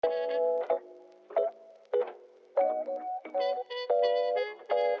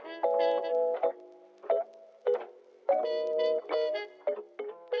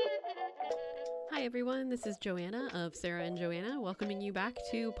everyone. This is Joanna of Sarah and Joanna, welcoming you back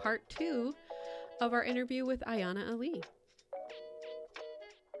to part 2 of our interview with Ayana Ali.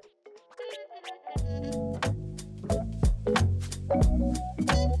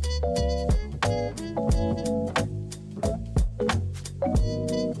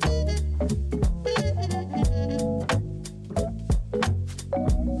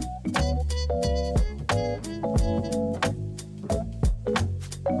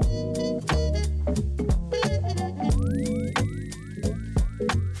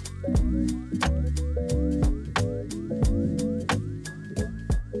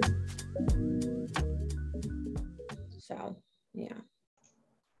 So, yeah.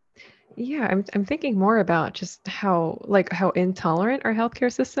 Yeah, I'm thinking more about just how intolerant our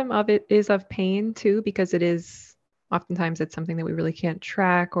healthcare system is of pain too, because it is oftentimes it's something that we really can't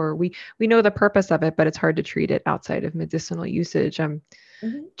track, or we know the purpose of it, but it's hard to treat it outside of medicinal usage.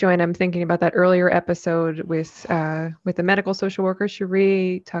 Joanne, I'm thinking about that earlier episode with the medical social worker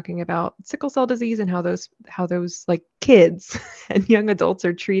Cherie talking about sickle cell disease and how those like kids and young adults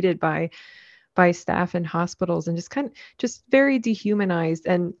are treated by staff in hospitals, and just very dehumanized.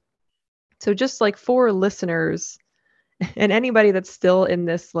 And so just like for listeners and anybody that's still in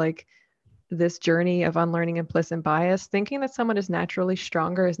this journey of unlearning implicit bias, thinking that someone is naturally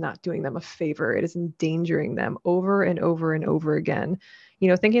stronger is not doing them a favor. It is endangering them over and over and over again.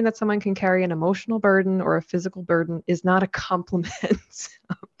 Thinking that someone can carry an emotional burden or a physical burden is not a compliment.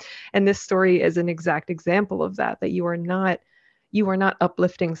 And this story is an exact example of that you are not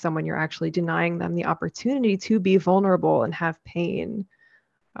uplifting someone, you're actually denying them the opportunity to be vulnerable and have pain.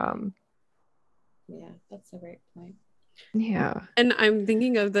 Yeah, that's a great point. Yeah. And I'm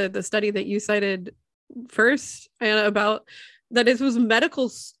thinking of the study that you cited first, Anna, about that it was medical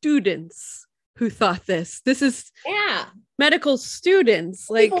students who thought this. This is medical students,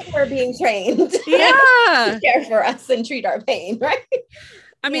 like people who are being trained. Yeah. To care for us and treat our pain, right?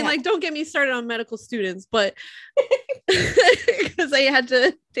 I mean, like, don't get me started on medical students, but because I had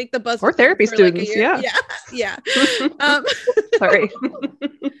to take the bus or therapy students, like yeah. Sorry.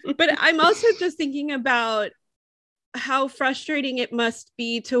 But I'm also just thinking about how frustrating it must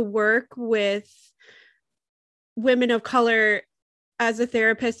be to work with women of color as a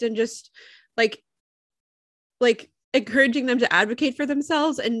therapist, and just like encouraging them to advocate for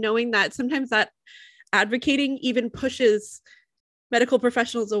themselves, and knowing that sometimes that advocating even pushes medical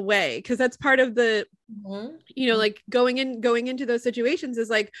professionals away, because that's part of the like going into those situations is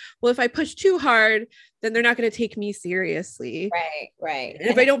like, well, if I push too hard, then they're not going to take me seriously, right. And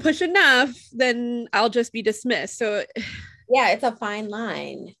if I don't push enough, then I'll just be dismissed. So yeah, it's a fine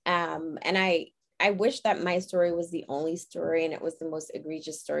line. And I wish that my story was the only story and it was the most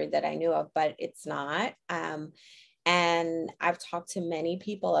egregious story that I knew of, but it's not. And I've talked to many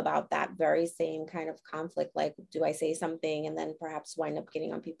people about that very same kind of conflict. Like, do I say something and then perhaps wind up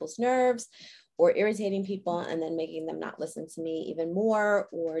getting on people's nerves or irritating people and then making them not listen to me even more?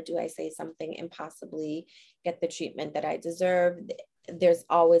 Or do I say something and possibly get the treatment that I deserve? There's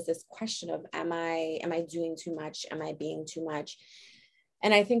always this question of, am I doing too much? Am I being too much?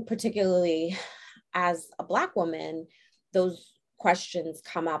 And I think particularly as a Black woman, those questions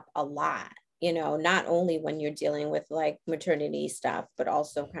come up a lot. Not only when you're dealing with like maternity stuff, but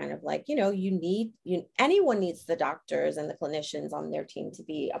also kind of like, anyone needs the doctors and the clinicians on their team to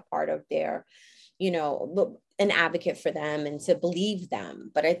be a part of their, an advocate for them and to believe them.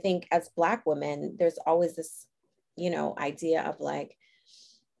 But I think as Black women, there's always this, idea of like,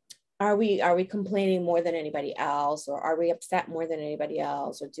 are we complaining more than anybody else, or are we upset more than anybody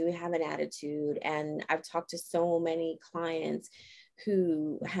else, or do we have an attitude? And I've talked to so many clients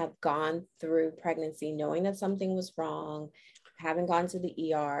who have gone through pregnancy knowing that something was wrong, having gone to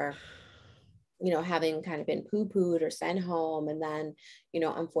the ER, having kind of been poo-pooed or sent home, and then,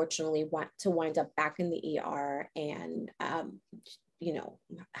 unfortunately want to wind up back in the ER and,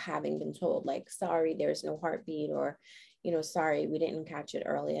 having been told like, sorry, there's no heartbeat, or, sorry, we didn't catch it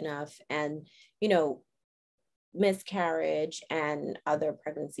early enough. And, miscarriage and other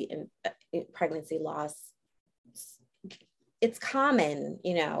pregnancy loss, it's common,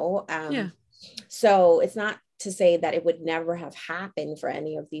 so it's not to say that it would never have happened for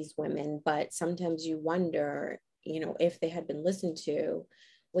any of these women, but sometimes you wonder, if they had been listened to,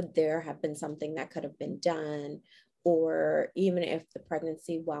 would there have been something that could have been done? Or even if the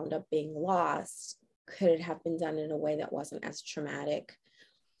pregnancy wound up being lost, could it have been done in a way that wasn't as traumatic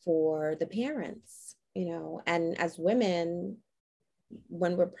for the parents? And as women,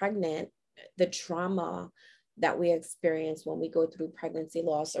 when we're pregnant, the trauma that we experience when we go through pregnancy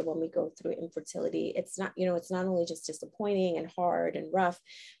loss or when we go through infertility. It's not, it's not only just disappointing and hard and rough,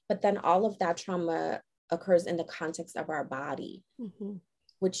 but then all of that trauma occurs in the context of our body,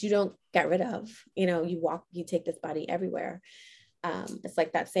 which you don't get rid of. You take this body everywhere. It's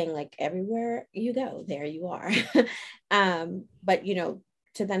like that saying, like, everywhere you go, there you are. But,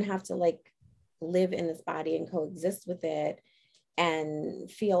 to then have to like live in this body and coexist with it and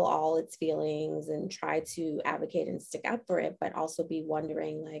feel all its feelings and try to advocate and stick up for it, but also be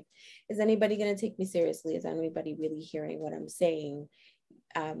wondering, like, is anybody going to take me seriously? Is anybody really hearing what I'm saying?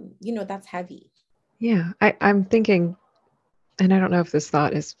 That's heavy. Yeah, I'm thinking, and I don't know if this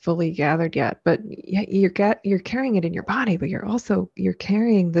thought is fully gathered yet, but you're carrying it in your body, but you're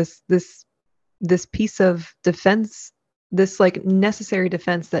carrying this piece of defense, this like necessary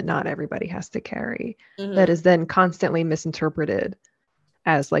defense that not everybody has to carry, that is then constantly misinterpreted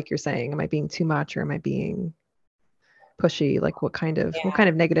as, like you're saying, am I being too much or am I being pushy? Like what kind of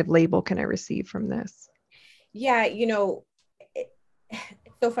negative label can I receive from this? Yeah, it's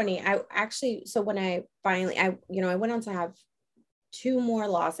so funny. When I finally, I went on to have 2 more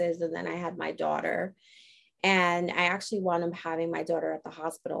losses, and then I had my daughter, and I actually wound up having my daughter at the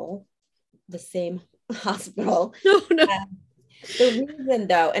hospital, the same hospital. No. The reason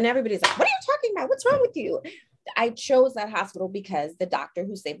though, and everybody's like, what are you talking about? What's wrong with you? I chose that hospital because the doctor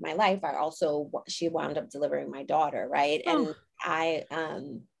who saved my life, she wound up delivering my daughter. Right. Oh. And I,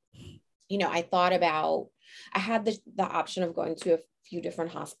 I thought about, I had the option of going to a few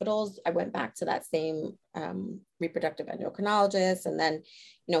different hospitals. I went back to that same reproductive endocrinologist. And then,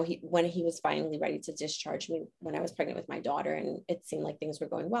 when he was finally ready to discharge me when I was pregnant with my daughter, and it seemed like things were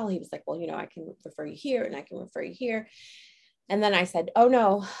going well, he was like, well, I can refer you here and I can refer you here. And then I said, oh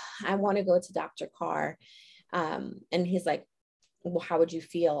no, I want to go to Dr. Carr. And he's like, well, how would you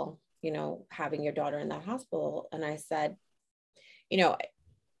feel, having your daughter in that hospital? And I said,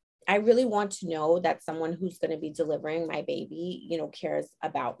 I really want to know that someone who's going to be delivering my baby, cares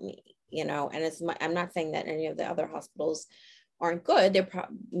about me, and I'm not saying that any of the other hospitals aren't good.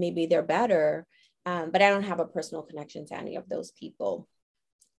 Maybe they're better. But I don't have a personal connection to any of those people,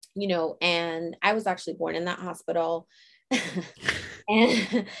 and I was actually born in that hospital. And,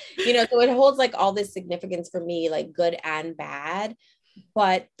 so it holds like all this significance for me, like good and bad.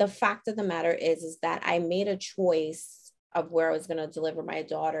 But the fact of the matter is that I made a choice of where I was going to deliver my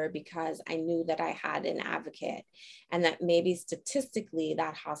daughter because I knew that I had an advocate, and that maybe statistically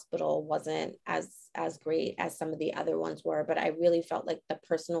that hospital wasn't as great as some of the other ones were, but I really felt like the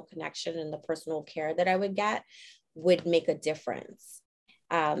personal connection and the personal care that I would get would make a difference.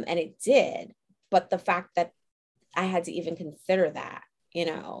 And it did. But the fact that I had to even consider that,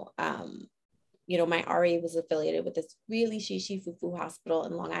 my RA was affiliated with this really shishi foo hospital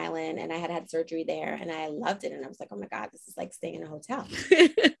in Long Island, and I had surgery there, and I loved it. And I was like, oh my God, this is like staying in a hotel.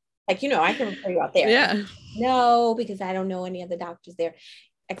 Like, I can refer you out there. Yeah. No, because I don't know any of the doctors there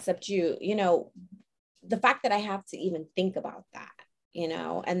except you. The fact that I have to even think about that,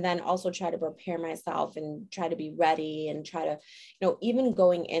 and then also try to prepare myself and try to be ready and try to, even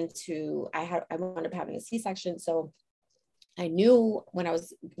going into, I wound up having a C-section. So I knew when I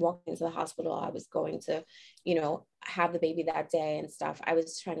was walking into the hospital, I was going to, have the baby that day and stuff. I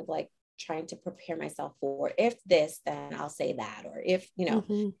was trying to prepare myself for, if this, then I'll say that, or if,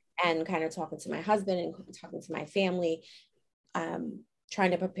 and kind of talking to my husband and talking to my family,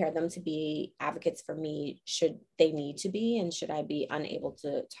 trying to prepare them to be advocates for me, should they need to be, and should I be unable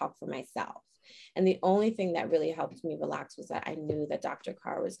to talk for myself. And the only thing that really helped me relax was that I knew that Dr.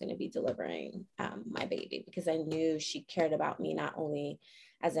 Carr was going to be delivering my baby, because I knew she cared about me not only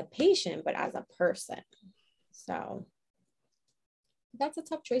as a patient, but as a person. So that's a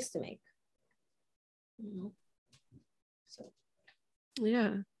tough choice to make. So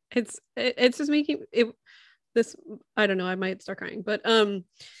yeah, it's just making it this, I don't know, I might start crying, but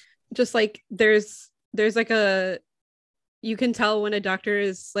just like there's like you can tell when a doctor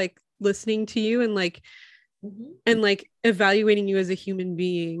is like listening to you and like and like evaluating you as a human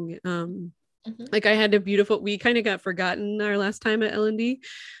being. Like I had we kind of got forgotten our last time at L&D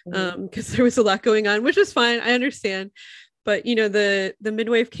because there was a lot going on, which was fine, I understand. But the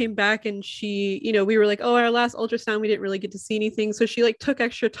midwife came back and she, we were like, oh, our last ultrasound we didn't really get to see anything, so she like took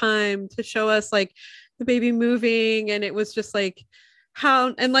extra time to show us like the baby moving. And it was just like,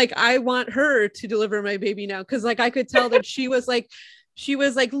 how, and like I want her to deliver my baby now, because like I could tell that she was like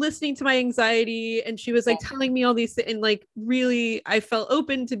listening to my anxiety, and she was like telling me all these things, and like really I felt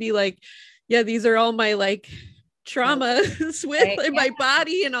open to be like, yeah, these are all my like traumas with my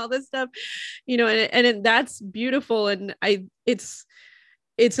body and all this stuff, and that's beautiful. And it's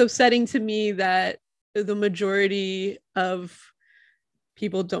upsetting to me that the majority of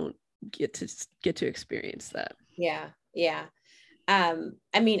people don't get to experience that. Yeah. Yeah. I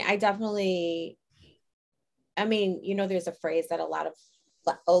mean, there's a phrase that a lot of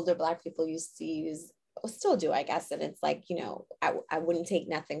older Black people used to use, still do, I guess. And it's like, I wouldn't take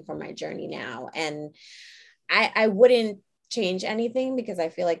nothing from my journey now. And I wouldn't change anything, because I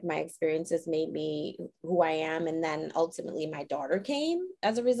feel like my experiences made me who I am. And then ultimately my daughter came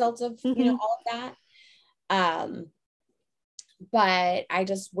as a result of, all of that. But I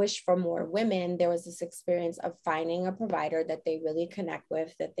just wish for more women, there was this experience of finding a provider that they really connect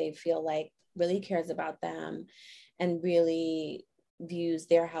with, that they feel like really cares about them and really views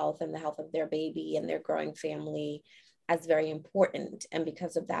their health and the health of their baby and their growing family as very important. And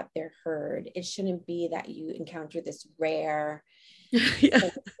because of that, they're heard. It shouldn't be that you encounter this rare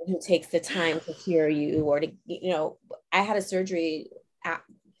who takes the time to hear you, or to, I had a surgery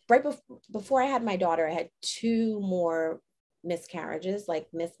right before I had my daughter. I had 2 more miscarriages, like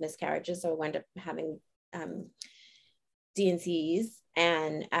miscarriages. So I wound up having D&Cs.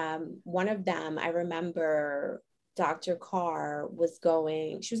 And one of them, I remember Dr. Carr she was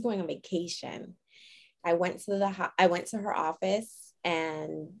going on vacation. I went to her office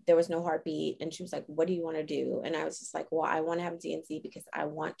and there was no heartbeat. And she was like, "What do you want to do?" And I was just like, "Well, I want to have a D&C because I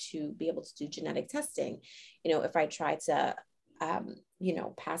want to be able to do genetic testing. If I try to,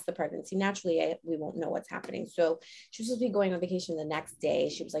 pass the pregnancy naturally, we won't know what's happening." So she was supposed to be going on vacation the next day.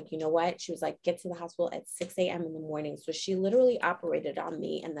 She was like, "You know what?" She was like, "Get to the hospital at 6 a.m. in the morning." So she literally operated on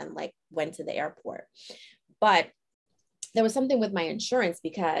me and then went to the airport. But there was something with my insurance,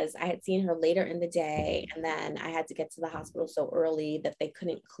 because I had seen her later in the day, and then I had to get to the hospital so early that they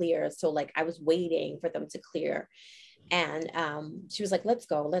couldn't clear. So I was waiting for them to clear. And she was like, let's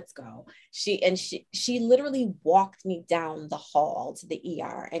go. She literally walked me down the hall to the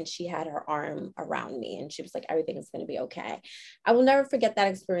ER, and she had her arm around me and she was like, "Everything is going to be okay." I will never forget that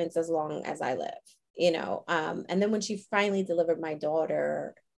experience as long as I live, and then when she finally delivered my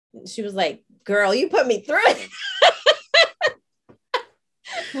daughter, she was like, "Girl, you put me through it."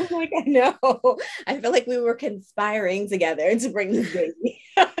 I'm like, I know. I feel like we were conspiring together to bring this baby.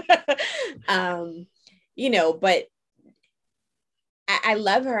 But I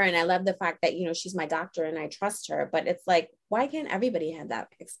love her, and I love the fact that, she's my doctor and I trust her. But it's like, why can't everybody have that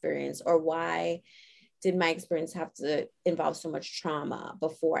experience? Or why did my experience have to involve so much trauma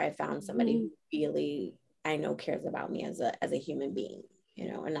before I found somebody who really, I know, cares about me as a human being,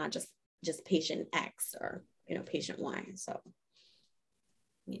 and not just patient X or, patient Y. So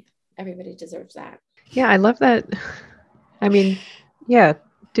yeah, everybody deserves that. Yeah, I love that. I mean, yeah,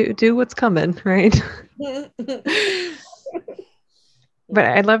 do what's coming, right? But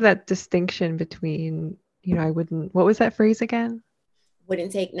I love that distinction between, what was that phrase again?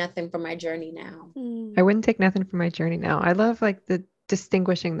 Wouldn't take nothing from my journey now. I wouldn't take nothing from my journey now. I love the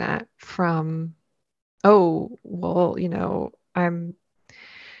distinguishing that from, oh, well, I'm,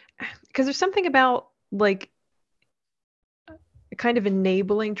 because there's something about kind of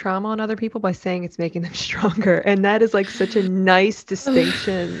enabling trauma on other people by saying it's making them stronger. And that is such a nice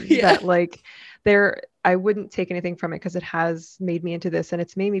distinction that I wouldn't take anything from it because it has made me into this, and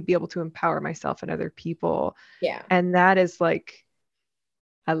it's made me be able to empower myself and other people. Yeah. And that is I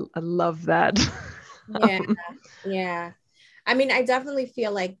love that. Yeah. Yeah. I mean, I definitely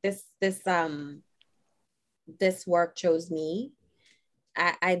feel like this work chose me.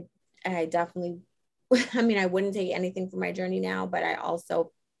 I definitely, I mean, I wouldn't take anything from my journey now, but I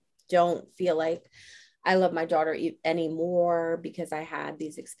also don't feel like I love my daughter anymore because I had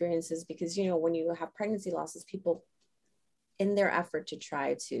these experiences. Because, when you have pregnancy losses, people, in their effort to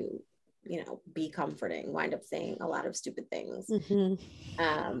try to, be comforting, wind up saying a lot of stupid things.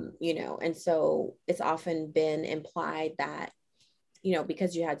 And so it's often been implied that,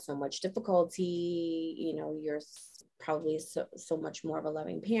 because you had so much difficulty, you're probably so much more of a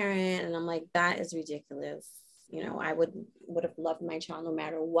loving parent. And I'm like, that is ridiculous. I would have loved my child no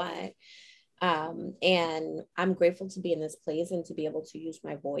matter what. And I'm grateful to be in this place and to be able to use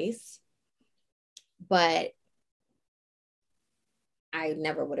my voice. But I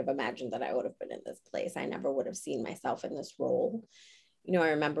never would have imagined that I would have been in this place. I never would have seen myself in this role.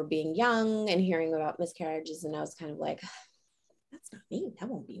 I remember being young and hearing about miscarriages, and I was kind of like, that's not me. That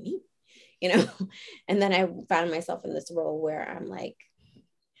won't be me, And then I found myself in this role where I'm like,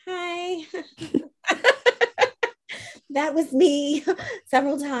 hi, that was me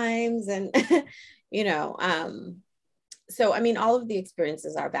several times. And, so, I mean, all of the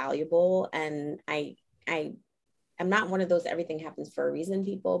experiences are valuable. And I'm not one of those everything happens for a reason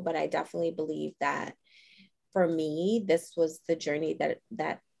people, but I definitely believe that for me, this was the journey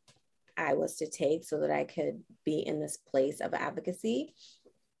that I was to take so that I could be in this place of advocacy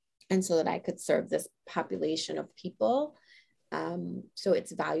and so that I could serve this population of people. So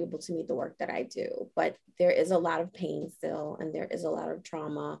it's valuable to me, the work that I do, but there is a lot of pain still, and there is a lot of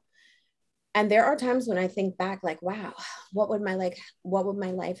trauma. And there are times when I think back, like, wow, what would my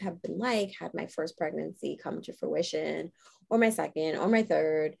life have been like had my first pregnancy come to fruition, or my second, or my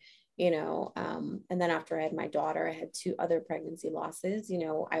third, and then after I had my daughter, I had 2 other pregnancy losses.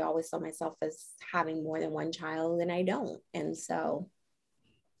 I always saw myself as having more than one child, and I don't. And so,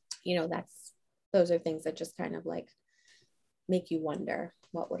 those are things that just kind of like make you wonder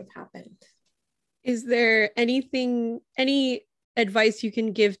what would have happened. Is there any advice you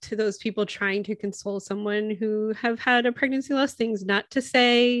can give to those people trying to console someone who have had a pregnancy loss? Things not to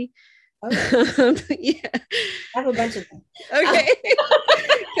say? Yeah. I have a bunch of them. Okay.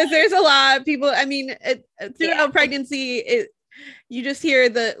 Because there's a lot of people, I mean, throughout pregnancy, you just hear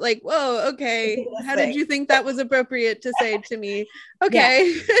the like, whoa, okay, how did you think that was appropriate to say to me?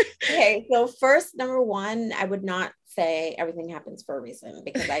 Okay. Yeah. Okay, so first, number one, I would not say everything happens for a reason,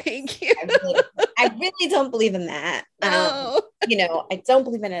 because I really don't believe in that. No. I don't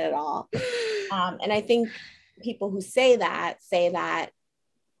believe in it at all. And I think people who say that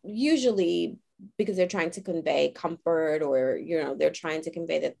usually because they're trying to convey comfort, or they're trying to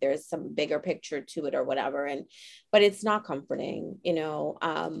convey that there's some bigger picture to it or whatever, but it's not comforting.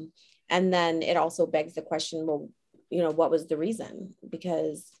 And then it also begs the question, well, what was the reason?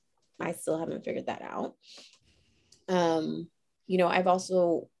 Because I still haven't figured that out.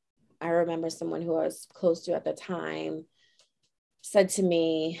 I remember someone who I was close to at the time said to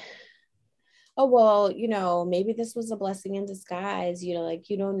me, oh, well, maybe this was a blessing in disguise, like,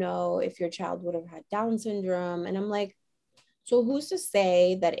 you don't know if your child would have had Down syndrome. And I'm like, so who's to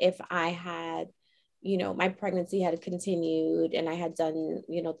say that if I had, my pregnancy had continued and I had done,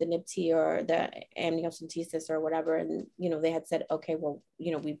 the NIPT or the amniocentesis or whatever, and, they had said, okay, well,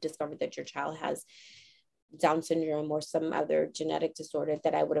 we've discovered that your child has Down syndrome or some other genetic disorder,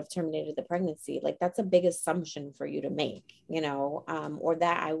 that I would have terminated the pregnancy. Like, that's a big assumption for you to make, or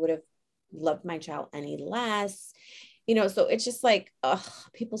that I would have loved my child any less, so it's just like,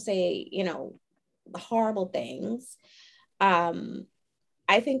 people say, horrible things.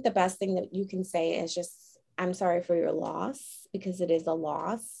 I think the best thing that you can say is just, I'm sorry for your loss, because it is a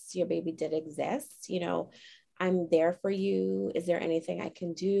loss. Your baby did exist, I'm there for you. Is there anything I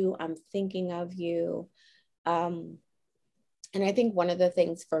can do? I'm thinking of you. And I think one of the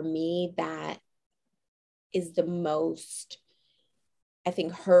things for me that is the most, I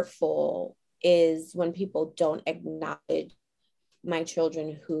think, hurtful is when people don't acknowledge my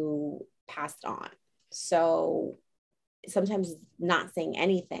children who passed on. So sometimes not saying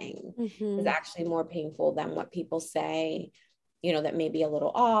anything is actually more painful than what people say, that may be a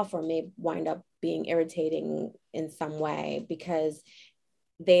little off or may wind up being irritating in some way, because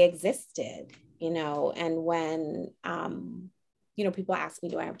they existed, and when, people ask me,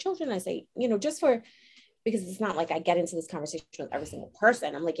 do I have children? I say, because it's not like I get into this conversation with every single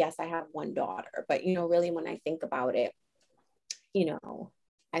person. I'm like, yes, I have one daughter, but, really when I think about it,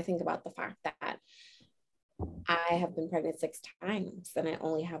 I think about the fact that I have been pregnant 6 times and I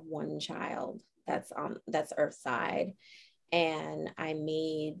only have one child that's Earthside. And I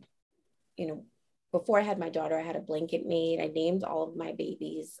made, before I had my daughter, I had a blanket made. I named all of my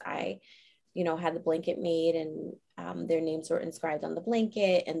babies. I had the blanket made, and their names were inscribed on the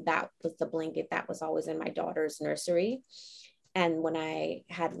blanket. And that was the blanket that was always in my daughter's nursery. And when I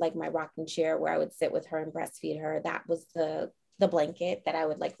had like my rocking chair where I would sit with her and breastfeed her, that was the blanket that I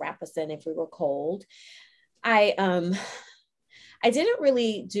would like wrap us in if we were cold. I didn't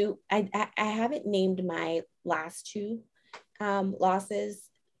really do, I haven't named my last 2 losses,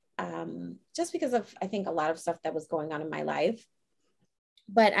 just because of, I think, a lot of stuff that was going on in my life.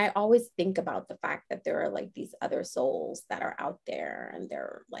 But I always think about the fact that there are like these other souls that are out there, and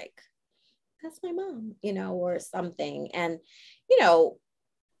they're like, that's my mom, or something. And,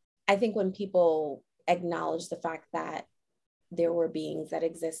 I think when people acknowledge the fact that there were beings that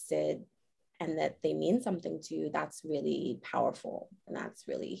existed and that they mean something to you, that's really powerful and that's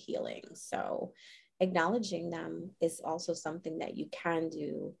really healing. So acknowledging them is also something that you can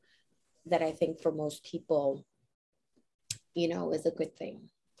do, that I think for most people, is a good thing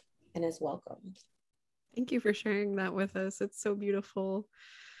and is welcomed. Thank you for sharing that with us. It's so beautiful.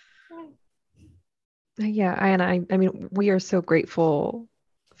 Yeah. And I mean, we are so grateful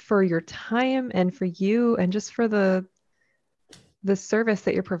for your time and for you, and just for the service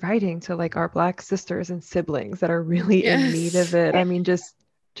that you're providing to like our Black sisters and siblings that are really in need of it. I mean, just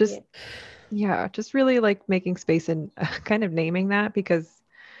really like making space and kind of naming that, because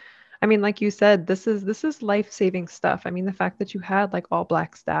I mean, like you said, this is life-saving stuff. I mean, the fact that you had like all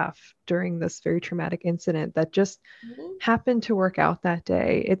Black staff during this very traumatic incident that just Mhm. happened to work out that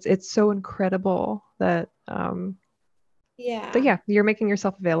day. It's so incredible that Yeah. yeah, you're making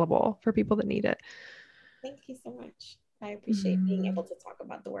yourself available for people that need it. Thank you so much. I appreciate being Mhm. able to talk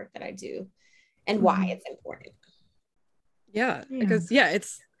about the work that I do and why Mhm. it's important. Yeah, Yeah. because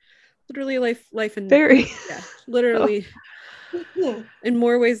it's literally life and Very. yeah, Oh. literally in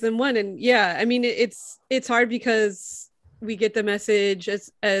more ways than one. And yeah, I mean it's hard because we get the message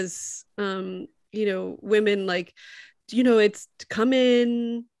as women, like, it's to come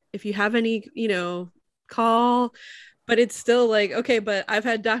in if you have any, call. But it's still like, okay, but I've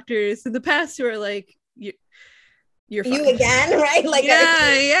had doctors in the past who are like, you're You fine. again, right? Like,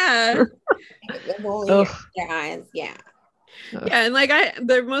 Yeah. rolling Ugh. your eyes. Yeah. Ugh. Yeah, and like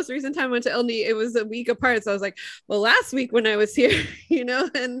the most recent time I went to LD, it was a week apart. So I was like, well, last week when I was here,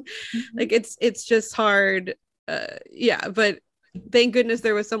 and like it's just hard. Yeah, but thank goodness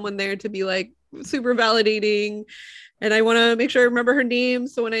there was someone there to be like super validating. And I want to make sure I remember her name,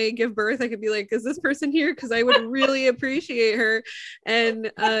 so when I give birth, I could be like, is this person here? Because I would really appreciate her.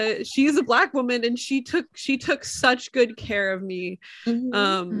 And she's a Black woman, and she took such good care of me. In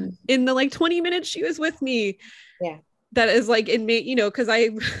the like 20 minutes she was with me. Yeah. That is like in me, because I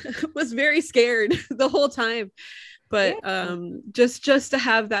was very scared the whole time. But just to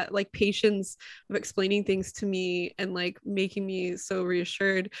have that like patience of explaining things to me and like making me so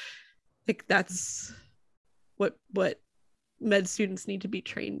reassured, like that's what med students need to be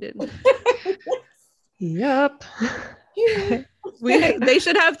trained in. Yep. They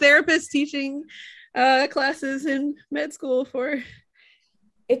should have therapists teaching classes in med school for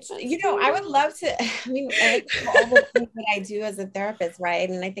It's, I would love to, I mean, I think about all the things that I do as a therapist, right?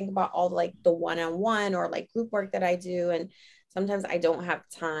 And I think about all like the one-on-one or like group work that I do. And sometimes I don't have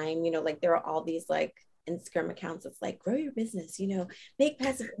time, like there are all these like Instagram accounts. It's like, grow your business, make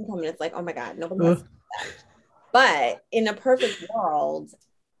passive income. And it's like, oh my God, nobody wants to do that. But in a perfect world,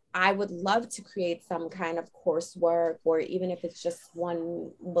 I would love to create some kind of coursework, or even if it's just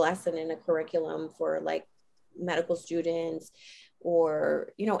one lesson in a curriculum for like medical students,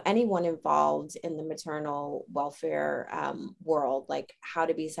 or anyone involved in the maternal welfare world, like how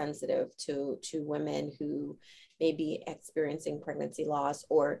to be sensitive to women who may be experiencing pregnancy loss,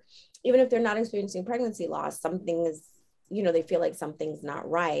 or even if they're not experiencing pregnancy loss, something is, they feel like something's not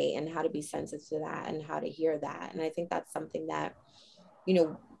right, and how to be sensitive to that and how to hear that. And I think that's something that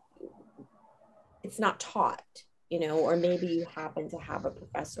it's not taught, or maybe you happen to have a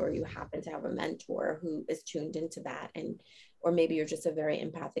professor, or you happen to have a mentor who is tuned into that. And or maybe you're just a very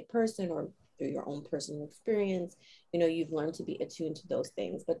empathic person, or through your own personal experience, you've learned to be attuned to those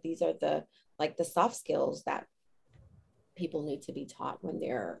things. But these are the soft skills that people need to be taught when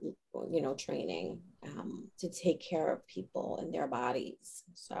they're training to take care of people and their bodies.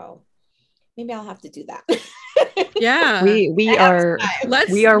 So maybe I'll have to do that. Yeah, we are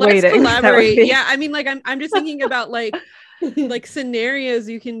let's waiting. collaborate. Yeah, I mean, like I'm just thinking about like scenarios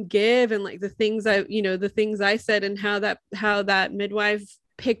you can give, and like the things I said, and how that midwife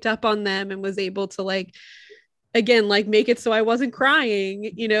picked up on them and was able to like, again, like make it so I wasn't crying,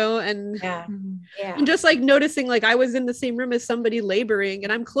 and Yeah. and just like noticing like I was in the same room as somebody laboring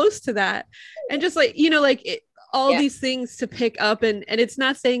and I'm close to that, and just like all these things to pick up. And it's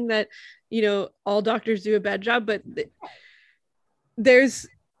not saying that all doctors do a bad job, but there's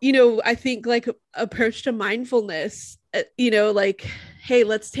I think like approach to mindfulness, like, hey,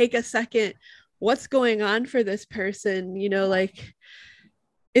 let's take a second, what's going on for this person, like,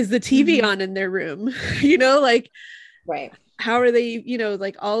 is the TV on in their room? Like, right, how are they,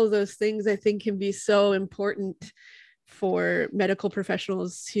 like all of those things I think can be so important for medical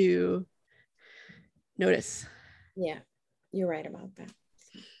professionals to notice. Yeah, you're right about that.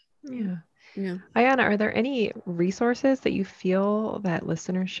 Yeah. Ayana, are there any resources that you feel that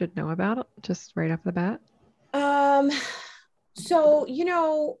listeners should know about just right off the bat? So,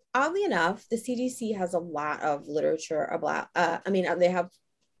 oddly enough, the CDC has a lot of literature about, they have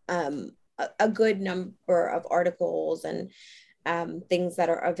a good number of articles and things that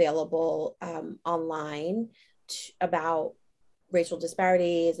are available online about racial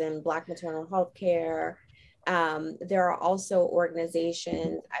disparities and Black maternal health care. There are also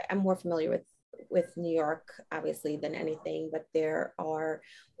organizations, I'm more familiar with New York, obviously, than anything, but there are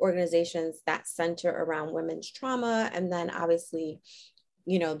organizations that center around women's trauma. And then obviously,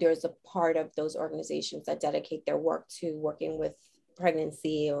 there's a part of those organizations that dedicate their work to working with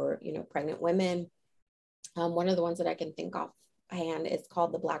pregnancy or, pregnant women. One of the ones that I can think offhand is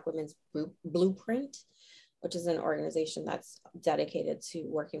called the Black Women's Blueprint. which is an organization that's dedicated to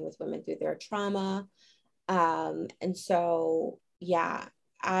working with women through their trauma. And so, yeah,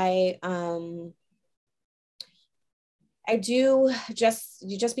 I do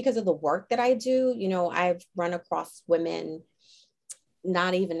just because of the work that I do, you know, I've run across women,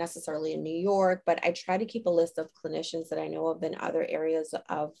 not even necessarily in New York, but I try to keep a list of clinicians that I know of in other areas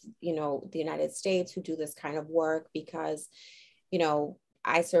of, you know, the United States who do this kind of work, because, you know,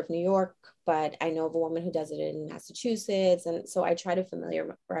 I serve New York, but I know of a woman who does it in Massachusetts. And so I try to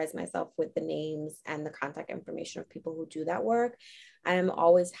familiarize myself with the names and the contact information of people who do that work. I'm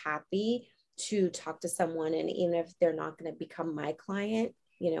always happy to talk to someone, and even if they're not going to become my client,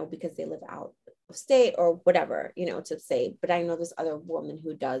 you know, because they live out of state or whatever, you know, to say, but I know this other woman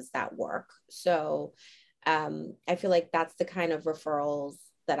who does that work. So I feel like that's the kind of referrals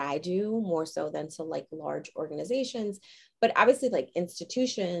that I do, more so than to like large organizations. But obviously, like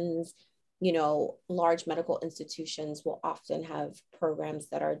institutions, you know, large medical institutions will often have programs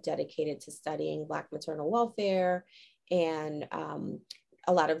that are dedicated to studying Black maternal welfare, and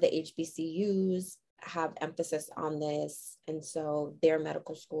a lot of the HBCUs have emphasis on this. And so their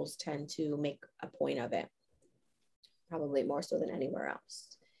medical schools tend to make a point of it, probably more so than anywhere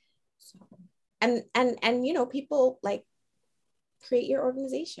else. So, and, you know, people like create your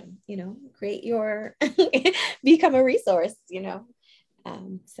organization, you know, create your, become a resource, you know?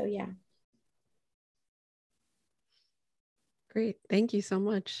 So yeah. Great. Thank you so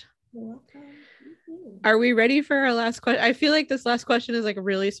much. You're welcome. Are we ready for our last question? I feel like this last question is like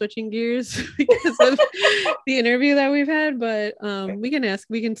really switching gears because of the interview that we've had, but we can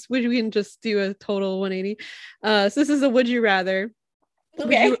just do a total 180. So this is a would you rather.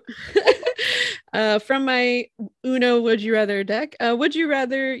 Okay. From my Uno would you rather deck. Would you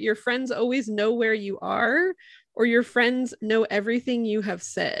rather your friends always know where you are, or your friends know everything you have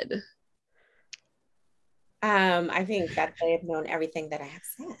said? I think that they have known everything that I have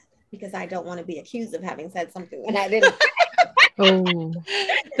said, because I don't want to be accused of having said something when I didn't. Oh,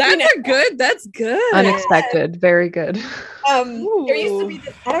 That's good. Unexpected. Very good. There used to be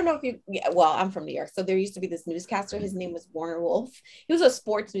this, I don't know if well, I'm from New York, so there used to be this newscaster. His name was Warner Wolf. He was a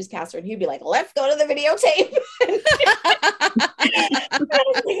sports newscaster, and he'd be like, "Let's go to the videotape."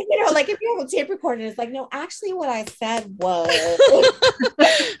 You know, like if you have a tape recorder, it's like, no, actually, what I said was.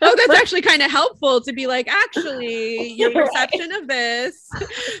 Oh, that's actually kind of helpful to be like, actually, your perception of this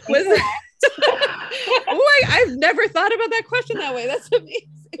was. Oh, I've never thought about that question that way. That's amazing.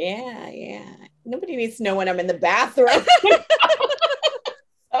 Yeah. Nobody needs to know when I'm in the bathroom.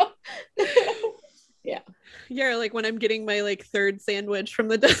 Yeah, like when I'm getting my like third sandwich from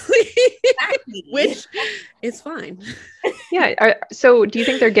the deli, which is fine. Yeah. So do you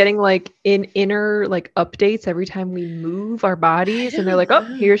think they're getting like inner like updates every time we move our bodies, and they're like, oh,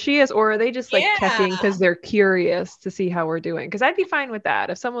 here she is? Or are they just like checking because they're curious to see how we're doing? Because I'd be fine with that.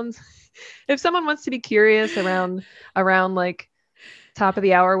 If someone wants to be curious around like top of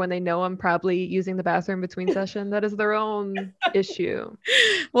the hour when they know I'm probably using the bathroom between session, that is their own issue.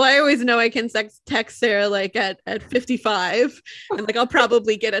 Well, I always know I can text Sarah like at 55, and like I'll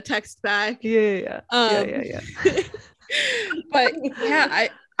probably get a text back. Yeah. But yeah,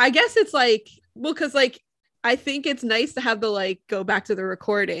 I guess it's like, well, because like I think it's nice to have the like go back to the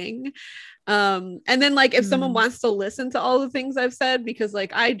recording. And then like if someone wants to listen to all the things I've said, because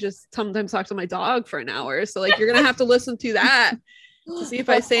like I just sometimes talk to my dog for an hour, so like you're gonna have to listen to that to see if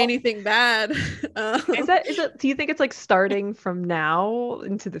I say anything bad. Is it do you think it's like starting from now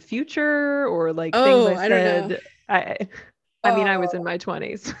into the future, or like things I said? Don't know. I mean, I was in my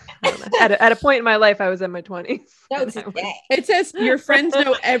 20s. At a point in my life, I was in my 20s. No, today. It says your friends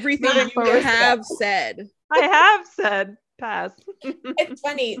know everything you have said. I have said pass. It's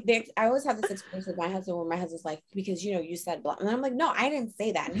funny. I always have this experience with my husband where my husband's like, because you know, you said blah. And I'm like, no, I didn't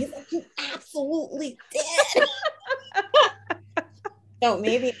say that. And he's like, you absolutely did. So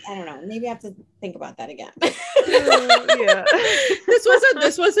maybe, I don't know, maybe I have to think about that again. Yeah.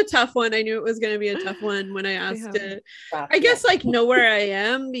 This was a tough one. I knew it was going to be a tough one when I asked it. I guess like know where I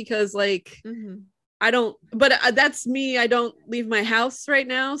am, because like I don't, but that's me. I don't leave my house right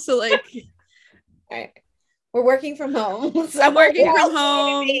now. So like, all right. We're working from home. So I'm working from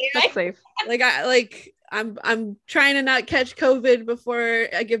home. That's safe. I'm trying to not catch COVID before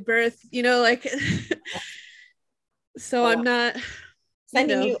I give birth, you know, like, so I'm not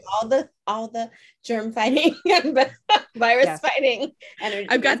sending you all the germ fighting and virus fighting energy.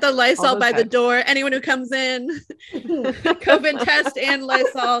 I've got the Lysol by the door. Anyone who comes in, COVID test and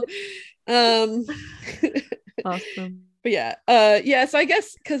Lysol. Awesome. But yeah. So I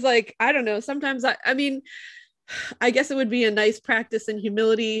guess because like I don't know. Sometimes I mean, I guess it would be a nice practice in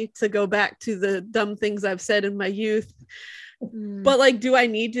humility to go back to the dumb things I've said in my youth. But like, do I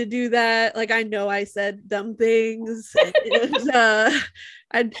need to do that? Like, I know I said dumb things.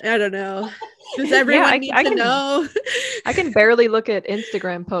 And, I don't know. Does everyone need to know? I can barely look at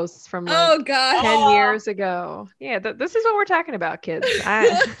Instagram posts from like 10 years ago. Yeah, this is what we're talking about, kids.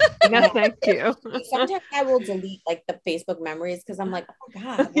 No, thank you. Sometimes I will delete like the Facebook memories because I'm like, oh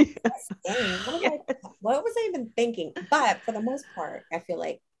God, what was I even thinking? But for the most part, I feel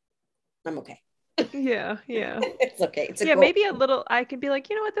like I'm okay. Yeah. It's okay. It's maybe a little, I could be like,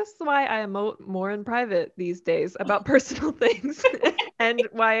 you know what, this is why I emote more in private these days about personal things and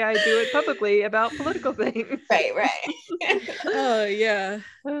why I do it publicly about political things. Right. Oh yeah.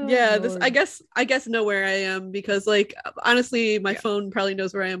 Yeah, this I guess know where I am, because like honestly my phone probably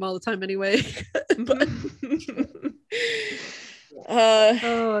knows where I am all the time anyway. But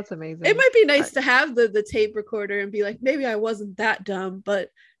oh, that's amazing. It might be nice to have the tape recorder and be like, maybe I wasn't that dumb,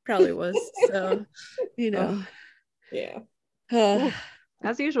 but probably was. So, you know. Yeah.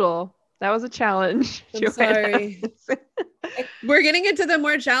 As usual, that was a challenge. I'm sorry. We're getting into the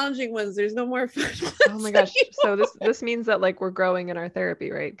more challenging ones. There's no more fun ones. Oh my gosh. So this means that like we're growing in our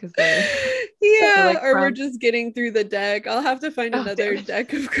therapy, right? Because we're just getting through the deck. I'll have to find another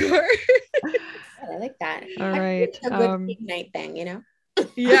deck of cards. I like that. All right. A good night thing, you know?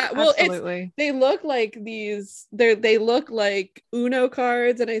 Yeah, well, absolutely. They look like these. They look like Uno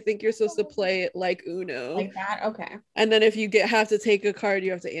cards, and I think you're supposed to play it like Uno. Like that, okay. And then if you have to take a card,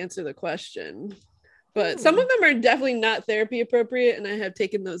 you have to answer the question. But some of them are definitely not therapy appropriate, and I have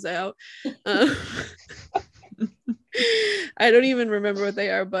taken those out. I don't even remember what they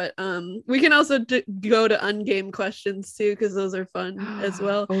are, but we can also go to ungame questions too, because those are fun as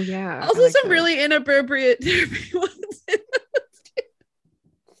well. Oh yeah. Also, like some really inappropriate therapy ones.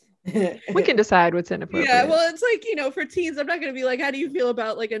 We can decide what's inappropriate. Yeah, well, it's like, you know, for teens, I'm not going to be like, how do you feel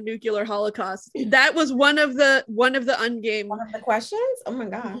about like a nuclear holocaust? That was one of the ungame. One of the questions? Oh my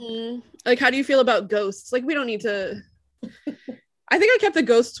God. Mm-hmm. Like, how do you feel about ghosts? Like, we don't need to. I think I kept the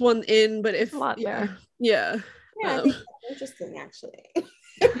ghosts one in, but if a lot there. Yeah. Yeah, I think that's interesting actually.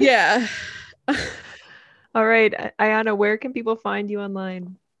 Yeah. All right, Ayana, where can people find you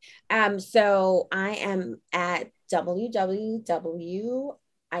online? So I am at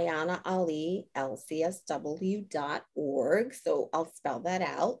www.ayanaali.lcsw.org. So I'll spell that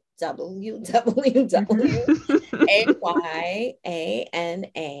out.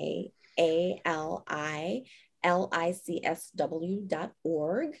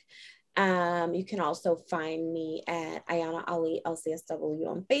 www.ayanaalicsw.org. You can also find me at Ayana Ali LCSW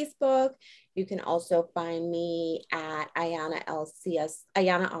on Facebook. You can also find me at Ayana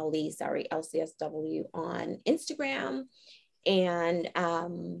Ali LCSW on Instagram. And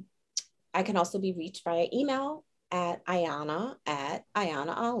I can also be reached via email at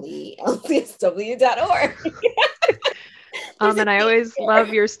ayana@ayanaali.lcsw.org. And I always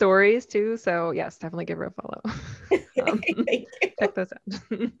love your stories too. So yes, definitely give her a follow. Check those out.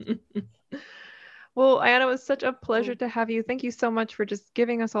 Well, Ayana, it was such a pleasure to have you. Thank you so much for just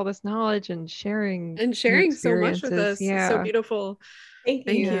giving us all this knowledge and sharing so much with us. Yeah. So beautiful. Thank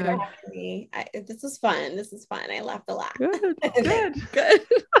you for having me. This was fun. I laughed a lot. Good.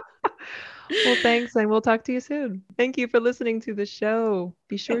 Well, thanks, and we'll talk to you soon. Thank you for listening to the show.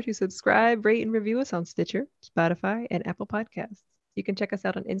 Be sure to subscribe, rate, and review us on Stitcher, Spotify, and Apple Podcasts. You can check us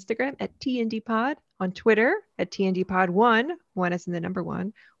out on Instagram at TNDPod, on Twitter at TNDPod1, one as in the number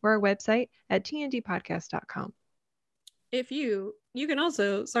one, or our website at tndpodcast.com. You can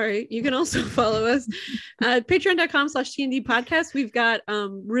also follow us at patreon.com/TNDpodcast. We've got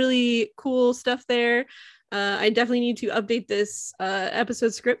really cool stuff there. I definitely need to update this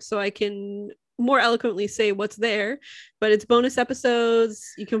episode script so I can more eloquently say what's there, but it's bonus episodes.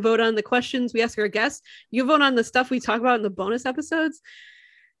 You can vote on the questions we ask our guests. You can vote on the stuff we talk about in the bonus episodes,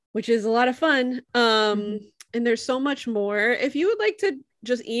 which is a lot of fun. And there's so much more. If you would like to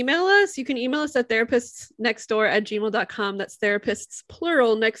just email us, you can email us at therapistsnextdoor@gmail.com. That's therapists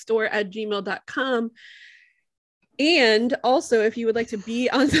plural nextdoor@gmail.com. And also, if you would like to be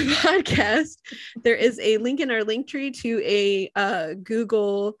on the podcast, there is a link in our link tree to a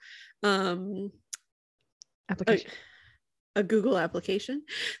Google application. A Google application.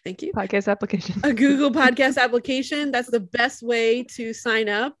 Thank you. Podcast application. A Google podcast application. That's the best way to sign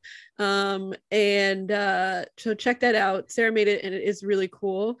up. So check that out. Sarah made it and it is really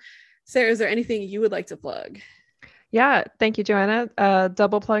cool. Sarah, is there anything you would like to plug? Yeah, thank you, Joanna.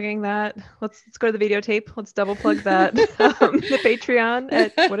 Double plugging that. Let's go to the videotape. Let's double plug that. The Patreon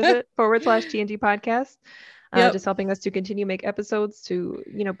at /TND podcast. just helping us to continue make episodes to,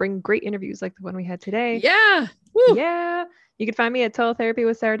 bring great interviews like the one we had today. Yeah. Woo. Yeah. You can find me at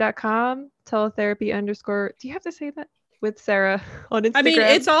teletherapywithsarah.com, teletherapy_. Do you have to say that? With Sarah on Instagram? I mean,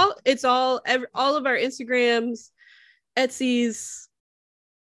 it's all of our Instagrams, Etsy's,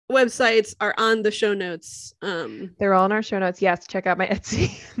 websites are on the show notes. They're all in our show notes. Yes, check out my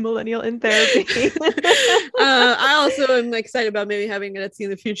Etsy, Millennial in Therapy. I also am excited about maybe having an Etsy in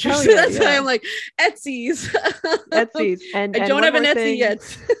the future. So that's why I'm like Etsy's. And I don't have an Etsy yet.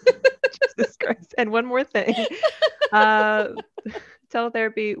 Jesus Christ. And one more thing.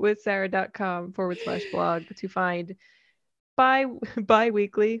 teletherapywithsarah.com/blog to find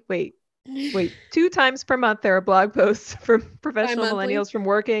bi-weekly. Wait, 2 times per month there are blog posts from professional millennials from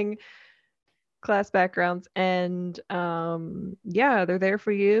working class backgrounds, and they're there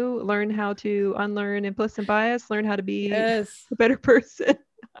for you. Learn how to unlearn implicit bias, learn how to be a better person.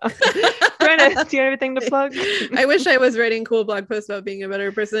 Brenna, do you have anything to plug? I wish I was writing cool blog posts about being a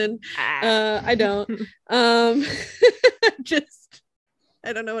better person. I don't.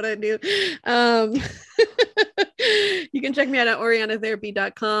 I don't know what I do. You can check me out at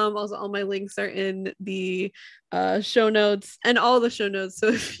orianatherapy.com. Also, all my links are in the show notes and all the show notes. So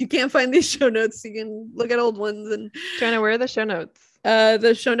if you can't find these show notes, you can look at old ones. And Joanna, where are the show notes?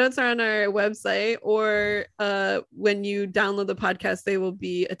 The show notes are on our website, or when you download the podcast, they will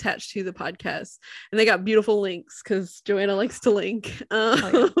be attached to the podcast. And they got beautiful links because Joanna likes to link.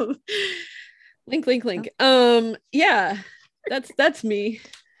 Link. Yeah. That's me.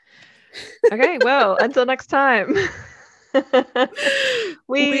 Okay, well, until next time.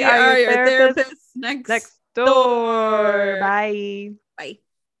 we are your therapists next door. Bye.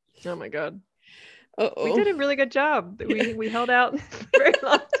 Oh my god. Uh-oh. We did a really good job. We held out for a very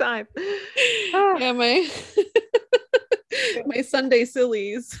long time. Yeah, my Sunday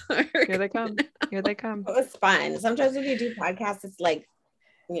sillies Here they come. It was fun. Sometimes when you do podcasts, it's like,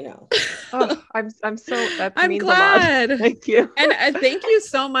 Oh, I'm so that I'm means glad. A lot. Thank you. And thank you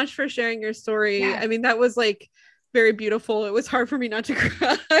so much for sharing your story. I mean, that was like very beautiful. It was hard for me not to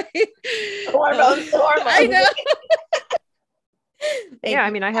cry. Hormones. I know. I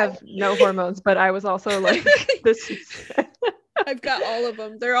mean, I have no hormones, but I was also like, this is I've got all of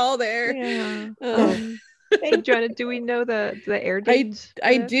them. They're all there. Joanna, do we know the air date?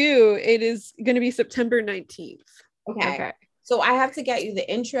 I do. It is going to be September 19th. Okay. So I have to get you the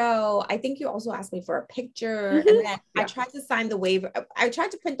intro. I think you also asked me for a picture. And then I tried to sign the waiver. I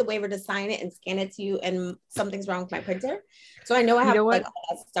tried to print the waiver to sign it and scan it to you, and something's wrong with my printer. So I know I have like all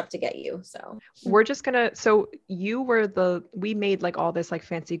that stuff to get you. So we're just we made like all this like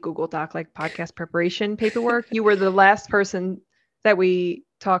fancy Google Doc, like podcast preparation paperwork. You were the last person that we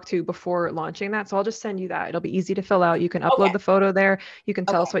talked to before launching that. So I'll just send you that. It'll be easy to fill out. You can upload the photo there. You can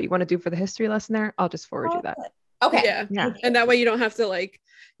tell us what you want to do for the history lesson there. I'll just forward you that. Okay. Yeah. And that way you don't have to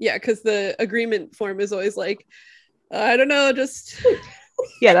because the agreement form is always like, I don't know, just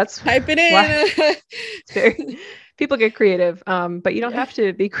that's type it in. People get creative, but you don't have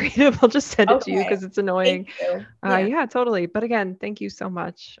to be creative. I'll just send it to you because it's annoying. Yeah, totally. But again, thank you so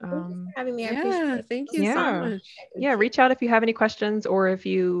much. Thank you for having me. I appreciate it. Thank you so much. Yeah, reach out if you have any questions, or if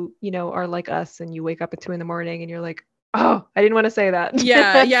you are like us and you wake up at 2 a.m. and you're like, oh, I didn't want to say that.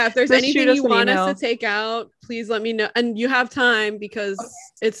 Yeah. If there's anything you want us to take out, please let me know. And you have time, because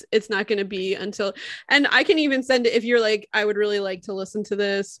it's not going to be until, and I can even send it if you're like, I would really like to listen to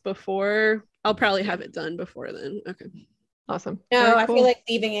this before. I'll probably have it done before then. Okay. Awesome. No, I feel like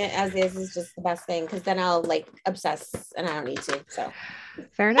leaving it as is just the best thing, because then I'll like obsess and I don't need to. So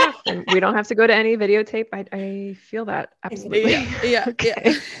fair enough. And we don't have to go to any videotape. I feel that. Absolutely. Yeah.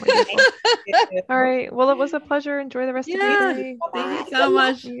 Okay. All right. Well, it was a pleasure. Enjoy the rest of your day. Thank you so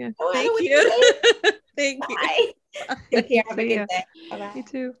much. Yeah. Thank you. Thank you. Bye. Take care. Have a good day. Bye-bye. You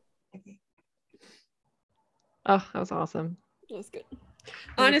too. Okay. Oh, that was awesome. That was good.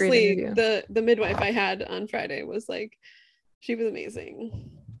 Honestly, the midwife I had on Friday was like, she was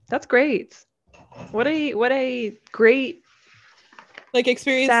amazing. That's great. What a great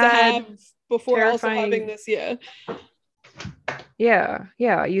experience to have before terrifying. Also having this. Yeah,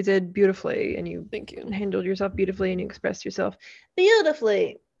 you did beautifully, and thank you handled yourself beautifully, and you expressed yourself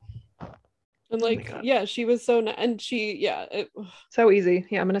beautifully. And she was so nice, and she so easy.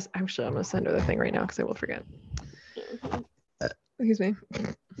 I'm gonna send her the thing right now because I will forget. Excuse me.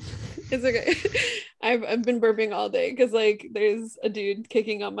 It's okay. I've been burping all day because there's a dude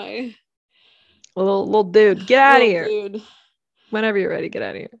kicking on my little dude. Get out of here. Dude. Whenever you're ready, get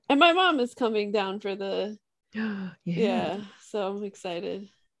out of here. And my mom is coming down for the yeah. So I'm excited.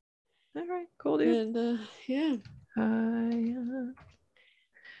 All right, cool, dude. And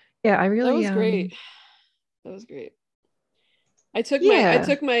I really that was great. That was great. I took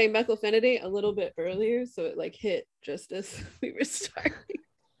my methylphenidate a little bit earlier, so it like hit just as we were starting.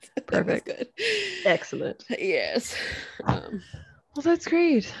 Perfect. That was good. Excellent. Yes. Well, that's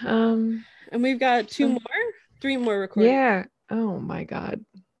great. And we've got 3 more recordings. Yeah. Oh my God.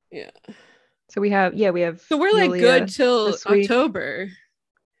 Yeah. So we have. So we're like Julia good till this week. October.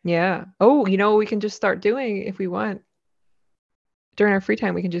 Yeah. Oh, we can just start doing if we want. During our free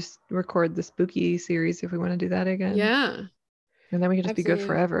time, we can just record the spooky series if we want to do that again. Yeah. And then we can just Absolutely. be good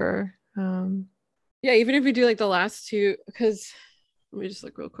forever. Yeah, even if we do like the last 2, because let me just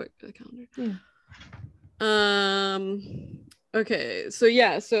look real quick at the calendar. Yeah. Okay, so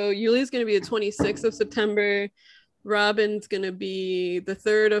Yuli's gonna be the 26th of September. Robin's gonna be the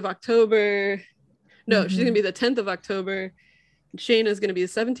 3rd of October. No, she's gonna be the 10th of October. Shayna's gonna be the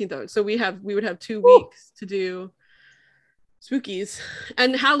 17th of. So we would have 2 weeks to do spookies,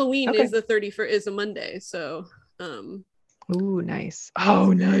 and Halloween is the 31st, is a Monday. So Ooh, nice.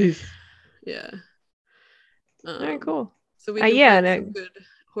 Oh, nice. Yeah. All right, cool. So we can find some good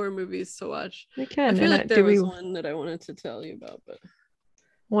horror movies to watch. We can. I feel like there was one that I wanted to tell you about, but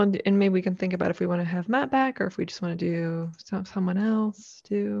one, and maybe we can think about if we want to have Matt back or if we just want to do someone else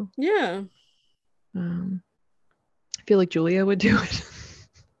do. Yeah. I feel like Julia would do it.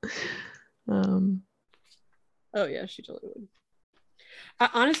 Oh yeah, she totally would.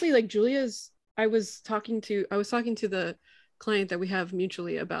 Honestly, like I was talking to the client that we have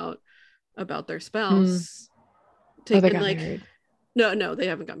mutually about their spouse taking like married. No, they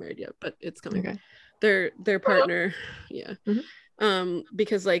haven't got married yet, but it's coming. Okay. Their partner, yeah.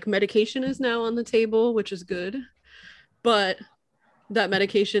 Because like medication is now on the table, which is good, but that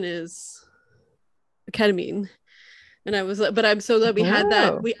medication is ketamine. And I was like, but I'm so glad we had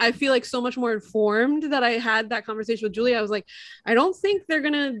that. I feel like so much more informed that I had that conversation with Julia. I was like, I don't think they're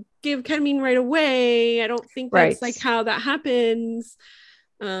gonna give ketamine right away. I don't think that's like how that happens.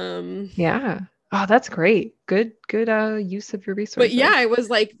 Yeah. Oh, that's great. Good use of your resources. But yeah, I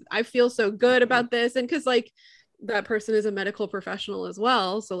was like, I feel so good about this. And because like that person is a medical professional as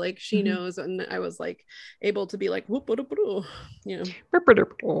well. So like she knows, and I was like able to be like, whoop, I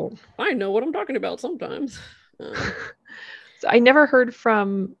know what I'm talking about sometimes. So I never heard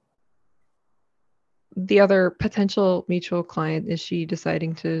from the other potential mutual client. Is she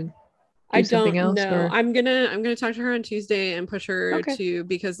deciding to do something else? Or? I'm gonna talk to her on Tuesday and push her to,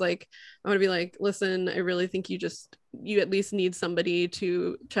 because like I want to be like, listen, I really think you at least need somebody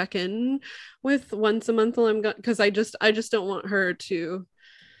to check in with once a month while I'm gone, because I just don't want her to,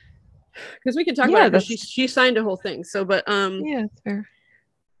 because we can talk about it, but she signed a whole thing. So but yeah, it's fair.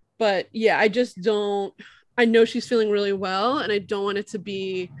 But yeah, I just don't. I know she's feeling really well, and I don't want it to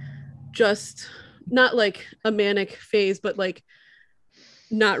be just not like a manic phase, but like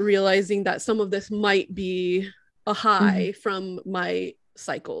not realizing that some of this might be a high from my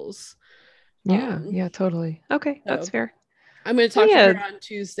cycles. Yeah, totally. Okay, that's fair. I'm going to talk to her on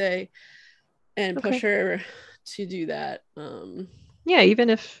Tuesday and push her to do that. Yeah, even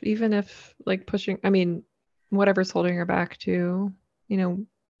if like pushing, I mean, whatever's holding her back to,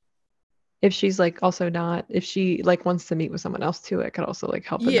 if she's like also not, if she like wants to meet with someone else too, it could also like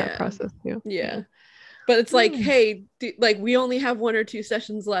help in that process too. Yeah. But it's like, hey, like we only have 1 or 2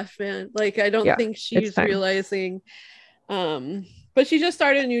 sessions left, man. Like I don't think she's realizing. But she just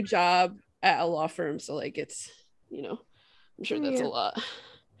started a new job at a law firm, so like it's, I'm sure that's a lot.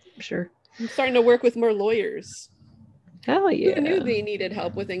 I'm sure. I'm starting to work with more lawyers. Hell yeah. Who knew they needed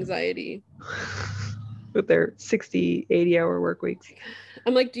help with anxiety? With their 60, 80-hour work weeks.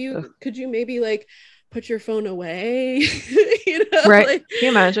 I'm like, could you maybe like put your phone away? Right. Like, can you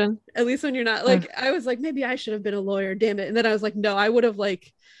imagine? At least when you're not like, I was like, maybe I should have been a lawyer, damn it. And then I was like, no, I would have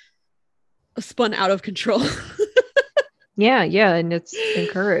like spun out of control. Yeah, and it's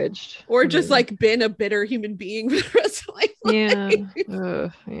encouraged. Or just like been a bitter human being for the rest of my life.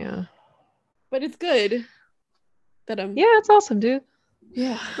 Yeah. But it's good that I'm. Yeah, it's awesome, dude.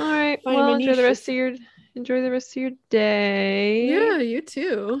 Yeah. All right. Well, enjoy the rest of your day. Yeah, you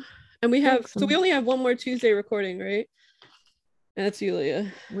too. And we only have 1 more Tuesday recording, right? And that's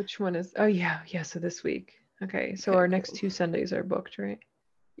Yulia. Which one is? Oh yeah. So this week. Okay. So our next 2 Sundays are booked, right?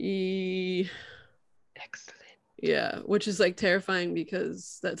 Excellent. Yeah, which is like terrifying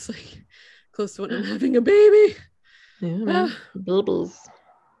because that's like close to when I'm having a baby. Yeah, man. Bubbles.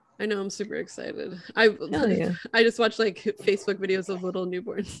 I know, I'm super excited. I just watched like Facebook videos of little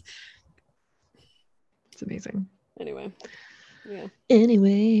newborns. It's amazing. Anyway.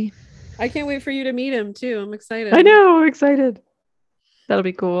 I can't wait for you to meet him too. I'm excited. I know, I'm excited. That'll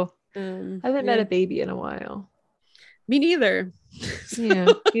be cool. I haven't met a baby in a while. Me neither. Yeah,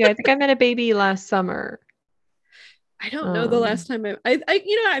 I think I met a baby last summer. I don't know the last time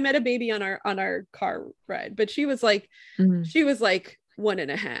I met a baby on our car ride, but she was like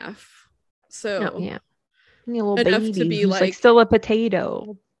 1.5. So yeah, a little enough baby to be who's like still a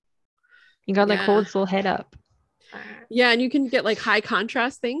potato. You got like hold its little head up. Yeah, and you can get like high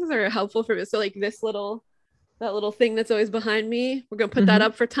contrast things that are helpful for it. So like that little thing that's always behind me, we're gonna put that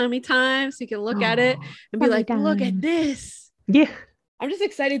up for tummy time so you can look at it and be like, look at this. Yeah. I'm just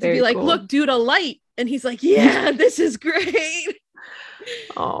excited to be like, look, dude, a light. And he's like, yeah, this is great.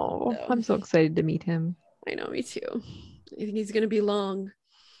 Oh, so. I'm so excited to meet him. I know, me too. I think he's going to be long.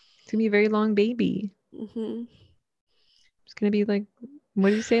 It's going to be a very long baby. Mm-hmm. It's going to be like, what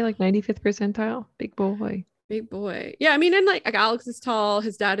do you say? Like 95th percentile? Big boy. Big boy. Yeah. I mean, and like Alex is tall.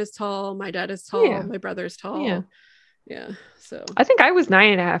 His dad is tall. My dad is tall. Yeah. My brother's tall. Yeah. So I think I was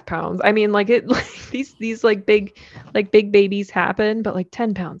 9.5 pounds. I mean, like it, like these like big babies happen, but like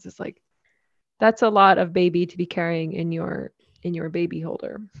 10 pounds is like, that's a lot of baby to be carrying in your baby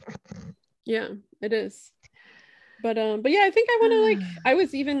holder. Yeah, it is. But yeah, I think I want to like, I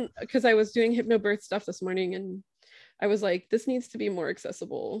was even, because I was doing hypnobirth stuff this morning and I was like, this needs to be more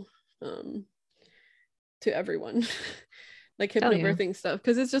accessible to everyone. Like hypnobirthing stuff,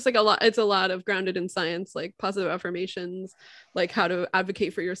 because it's just like it's a lot of grounded in science, like positive affirmations, like how to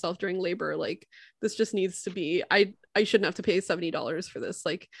advocate for yourself during labor. Like this just needs to be, I shouldn't have to pay $70 for this.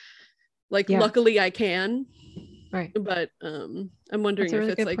 Like luckily I can, right, but I'm wondering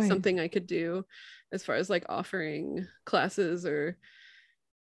if it's like something I could do as far as like offering classes, or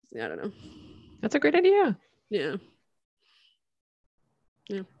I don't know. That's a great idea. Yeah.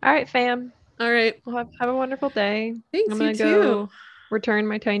 All right, fam. All right. Well, have a wonderful day. Thanks. I'm gonna go return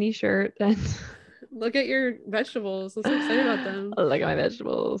my tiny shirt and look at your vegetables. I'm so excited about them. Look at my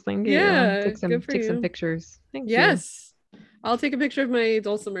vegetables. Thank you. Yeah. Take some pictures. Thank you. Yes. I'll take a picture of my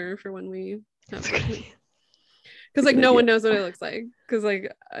dulcimer for when we have it. Because like no one knows what it looks like. Because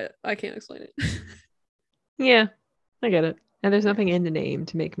like I can't explain it. Yeah, I get it. And there's nothing in the name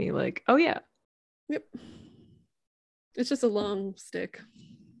to make me like, oh yeah. Yep. It's just a long stick.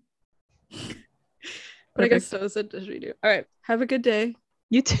 But I guess so is it as we do. All right. Have a good day.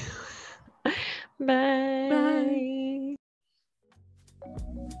 You too. Bye. Bye.